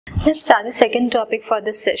Let's start the second topic for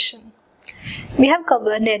this session. We have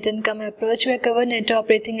covered net income approach, we have covered net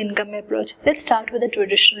operating income approach. Let's start with the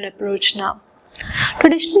traditional approach now.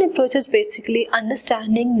 Traditional approach is basically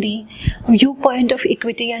understanding the viewpoint of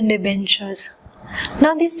equity and debentures.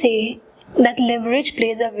 Now they say that leverage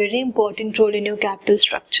plays a very important role in your capital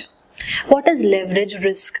structure. What is leverage?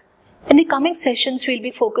 Risk. In the coming sessions, we'll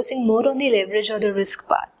be focusing more on the leverage or the risk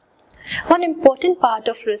part. One important part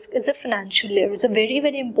of risk is a financial leverage, a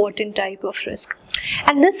very important type of risk.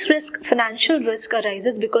 And this risk, financial risk,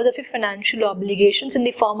 arises because of your financial obligations in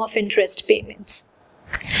the form of interest payments.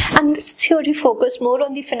 And this theory focuses more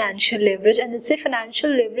on the financial leverage, and it's a financial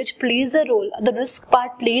leverage plays a role, the risk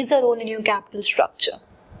part plays a role in your capital structure.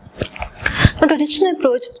 The traditional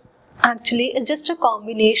approach actually is just a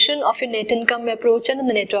combination of your net income approach and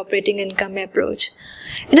the net operating income approach.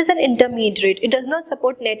 It is an intermediate. It does not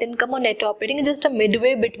support net income or net operating. It is just a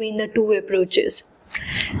midway between the two approaches.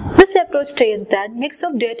 This approach says that mix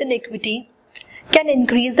of debt and equity can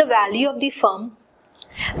increase the value of the firm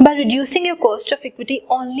by reducing your cost of equity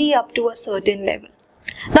only up to a certain level.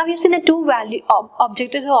 Now we have seen the two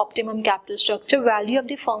objectives of optimum capital structure. Value of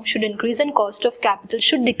the firm should increase and cost of capital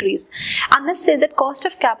should decrease. And this says that cost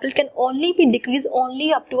of capital can only be decreased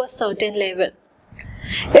only up to a certain level.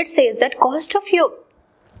 It says that cost of your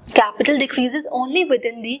capital decreases only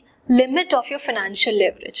within the limit of your financial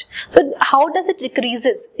leverage. So how does it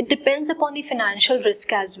decreases? It depends upon the financial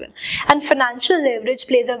risk as well. And financial leverage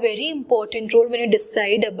plays a very important role when you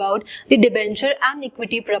decide about the debenture and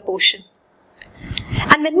equity proportion.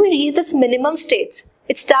 And when we reach this minimum states,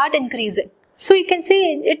 it starts increasing. So you can say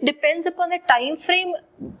it depends upon the time frame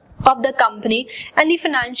of the company and the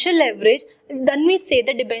financial leverage. Then we say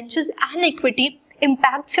that debentures and equity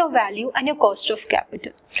impacts your value and your cost of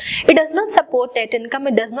capital. It does not support net income,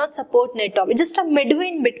 it does not support net operating. It's just a midway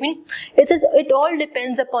in between. It says it all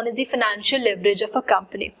depends upon the financial leverage of a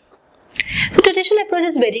company. So traditional approach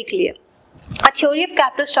is very clear. A theory of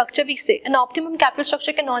capital structure, we say an optimum capital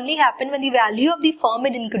structure can only happen when the value of the firm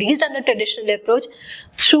is increased under traditional approach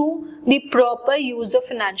through the proper use of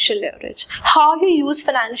financial leverage. How you use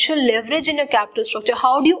financial leverage in your capital structure,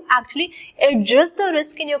 how do you actually adjust the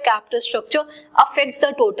risk in your capital structure affects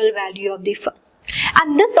the total value of the firm.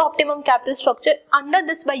 And this optimum capital structure, under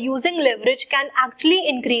this, by using leverage, can actually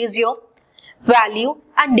increase your value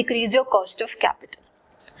and decrease your cost of capital.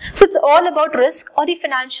 So it's all about risk, or the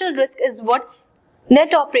financial risk is what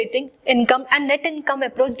net operating income and net income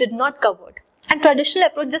approach did not cover. And traditional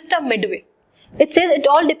approach just a midway. It says it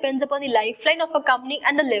all depends upon the lifeline of a company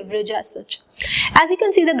and the leverage as such. As you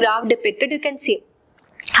can see the graph depicted, you can see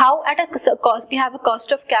how at a cost we have a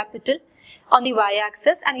cost of capital on the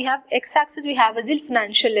y-axis, and we have x-axis we have as the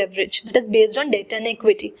financial leverage that is based on debt and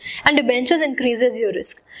equity, and debentures increases your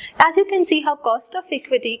risk. As you can see how cost of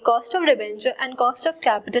equity, cost of debenture and cost of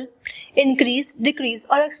capital increase, decrease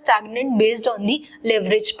or are stagnant based on the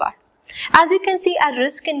leverage part. As you can see, as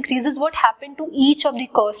risk increases, what happened to each of the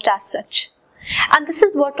cost as such. And this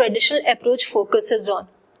is what traditional approach focuses on.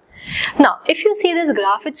 Now if you see this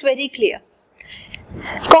graph, it's very clear.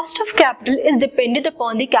 Cost of capital is dependent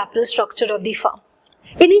upon the capital structure of the firm.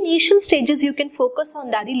 In the initial stages, you can focus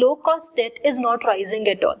on that the low cost debt is not rising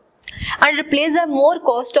at all and replace a more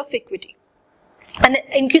cost of equity. And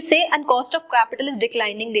you say and cost of capital is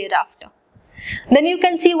declining thereafter. Then you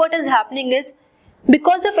can see what is happening is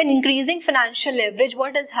because of an increasing financial leverage,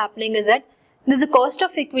 what is happening is that the cost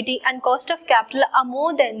of equity and cost of capital are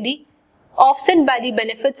more than the offset by the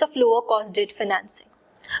benefits of lower cost debt financing.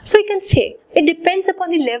 So you can say it depends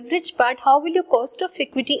upon the leverage part, how will your cost of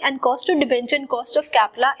equity and cost of debenture and cost of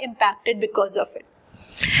capital are impacted because of it.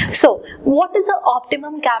 So what is the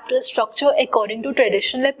optimum capital structure according to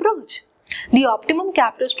traditional approach? The optimum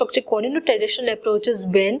capital structure according to traditional approach is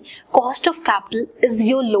when cost of capital is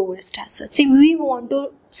your lowest asset. See, we want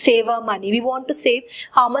to save our money. We want to save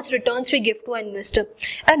how much returns we give to an investor.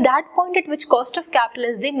 At that point at which cost of capital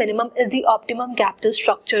is the minimum is the optimum capital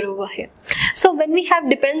structure over here. So when we have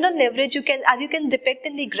depend on leverage, you can, as you can depict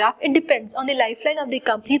in the graph, it depends on the lifeline of the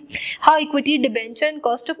company, how equity, debenture and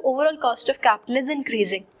overall cost of capital is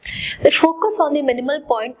increasing. They focus on the minimal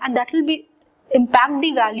point, and that will be impact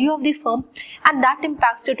the value of the firm, and that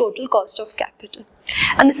impacts the total cost of capital.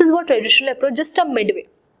 And this is what traditional approach, just a midway.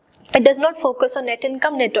 It does not focus on net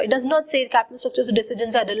income, net. It does not say capital structures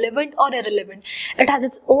decisions are relevant or irrelevant. It has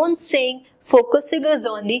its own saying, focusing is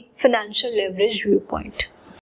on the financial leverage viewpoint.